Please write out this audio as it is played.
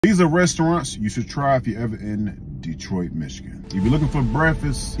These are restaurants you should try if you're ever in Detroit, Michigan. If you're looking for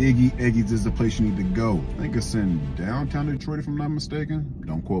breakfast, Eggy's is the place you need to go. I think it's in downtown Detroit, if I'm not mistaken.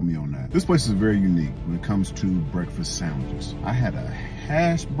 Don't quote me on that. This place is very unique when it comes to breakfast sandwiches. I had a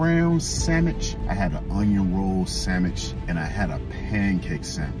hash brown sandwich, I had an onion roll sandwich, and I had a pancake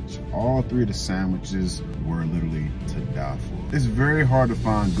sandwich. All three of the sandwiches were literally to die for. It's very hard to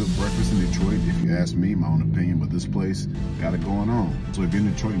find good breakfast in Detroit, if you ask me, my own opinion, but this place got it going on. So if you're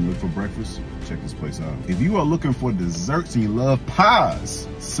in Detroit and you look for breakfast, check this place out. If you are looking for desserts and you love pies,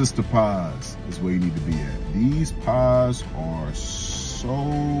 Sister Pies is where you need to be at. These pies are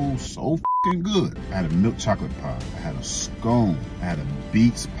so fucking good. I had a milk chocolate pie, I had a scone, I had a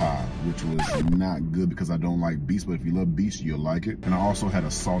beets pie, which was not good because I don't like beets, but if you love beets, you'll like it. And I also had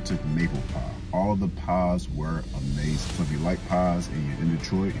a salted maple pie. All the pies were amazing. So if you like pies and you're in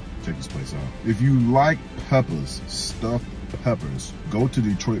Detroit, check this place out. If you like peppers, stuffed peppers, go to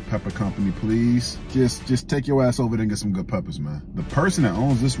Detroit Pepper Company, please. Just take your ass over there and get some good peppers, man. The person that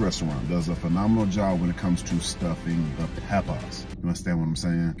owns this restaurant does a phenomenal job when it comes to stuffing the peppers. You understand what I'm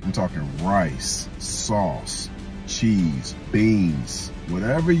saying? I'm talking rice, sauce, cheese, beans,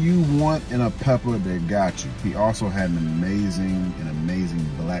 whatever you want in a pepper, they got you. He also had an amazing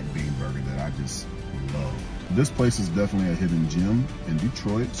black bean burger that I just love. This place is definitely a hidden gem in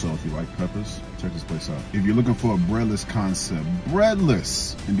Detroit, so if you like peppers, check this place out. If you're looking for a breadless concept,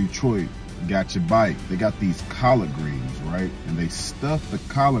 breadless in Detroit, got your bite. They got these collard greens, right? And they stuff the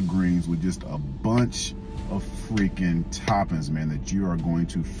collard greens with just a bunch of freaking toppings, man, that you are going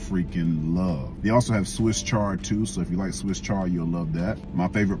to freaking love. They also have Swiss chard too, so if you like Swiss chard, you'll love that. My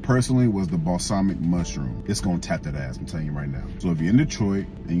favorite personally was the balsamic mushroom. It's gonna tap that ass, I'm telling you right now. So if you're in Detroit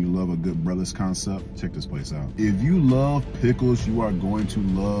and you love a good breadless concept, check this place out. If you love pickles, you are going to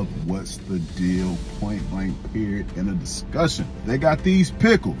love What's the Deal, point blank period, in a discussion. They got these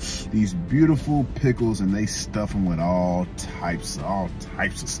pickles, these beautiful pickles, and they stuff them with all types of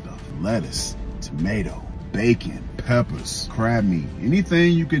stuff. Lettuce, tomato, bacon, peppers, crab meat,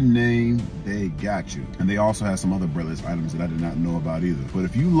 anything you can name, they got you. And they also have some other breadless items that I did not know about either. But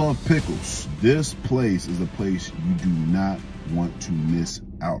if you love pickles, this place is a place you do not want to miss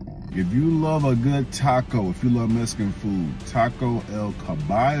out on. If you love a good taco, if you love Mexican food, Taco El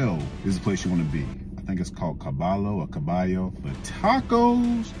Caballo is the place you want to be. I think it's called Caballo or Caballo. The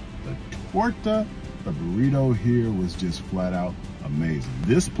tacos, the torta, the burrito here was just flat out amazing.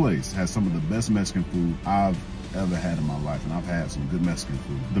 This place has some of the best Mexican food I've ever had in my life, and I've had some good Mexican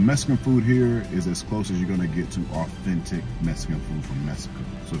food. The Mexican food here is as close as you're gonna get to authentic Mexican food from Mexico.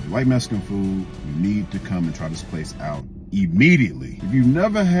 So if you like Mexican food, you need to come and try this place out immediately. If you've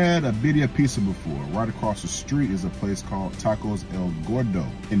never had a birria pizza before, right across the street is a place called Tacos El Gordo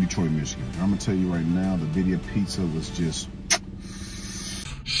in Detroit, Michigan. And I'm gonna tell you right now, the birria pizza was just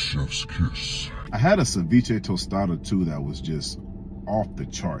chef's kiss. I had a ceviche tostada too that was just off the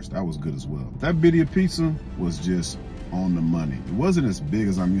charts. That was good as well. That birria pizza was just on the money. It wasn't as big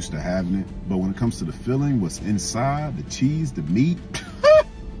as I'm used to having it, but when it comes to the filling, what's inside, the cheese, the meat,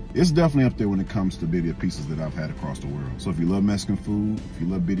 it's definitely up there when it comes to birria pizzas that I've had across the world. So if you love Mexican food, if you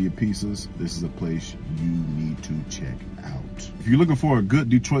love birria pizzas, this is a place you need to check out. If you're looking for a good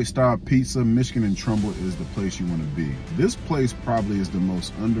Detroit style pizza, Michigan and Trumbull is the place you want to be. This place probably is the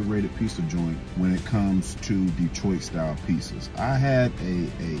most underrated pizza joint when it comes to Detroit style pizzas. I had a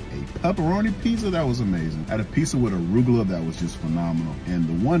pepperoni pizza that was amazing. I had a pizza with arugula that was just phenomenal. And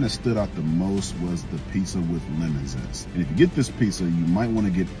the one that stood out the most was the pizza with lemon zest. And if you get this pizza, you might want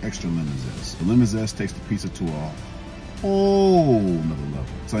to get extra lemon zest. The lemon zest takes the pizza to a whole nother level.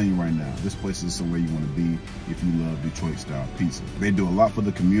 I'm telling you right now, this place is somewhere you want to be if you love Detroit style pizza. They do a lot for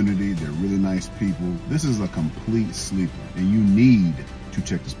the community. They're really nice people. This is a complete sleeper, and you need to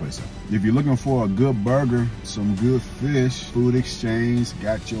check this place out. If you're looking for a good burger, some good fish, Food Exchange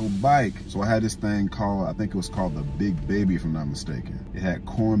got your bike. So I had this thing called, I think it was called the Big Baby, if I'm not mistaken. It had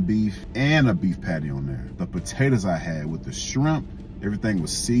corned beef and a beef patty on there. The potatoes I had with the shrimp, everything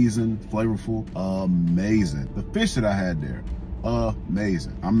was seasoned, flavorful, amazing. The fish that I had there,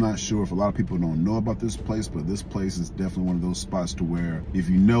 amazing. I'm not sure if a lot of people don't know about this place, but this place is definitely one of those spots to where if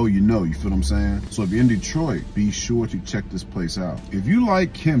you know, you know, you feel what I'm saying? So if you're in Detroit, be sure to check this place out. If you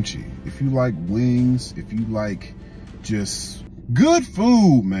like kimchi, if you like wings, if you like just good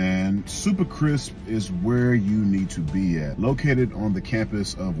food, man, Super Crisp is where you need to be at. Located on the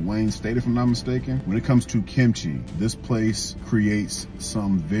campus of Wayne State, if I'm not mistaken. When it comes to kimchi, this place creates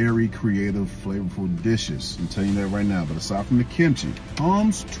some very creative, flavorful dishes. I'm telling you that right now. But aside from the kimchi,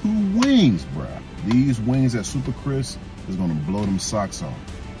 comes to wings, bruh. These wings at Super Crisp is gonna blow them socks off.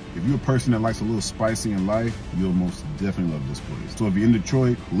 If you're a person that likes a little spicy in life, you'll most definitely love this place. So if you're in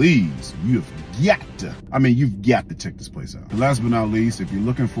Detroit, please, you've got to check this place out. And last but not least, if you're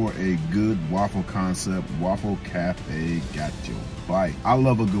looking for a good waffle concept, Waffle Cafe got your bite. I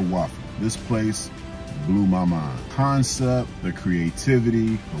love a good waffle. This place blew my mind. Concept, the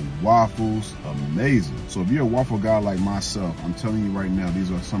creativity, the waffles, amazing. So if you're a waffle guy like myself, I'm telling you right now,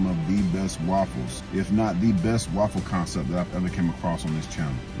 these are some of the best waffles, if not the best waffle concept that I've ever came across on this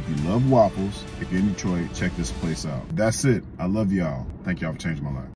channel. If you love waffles, if you're in Detroit, check this place out. That's it. I love y'all. Thank y'all for changing my life.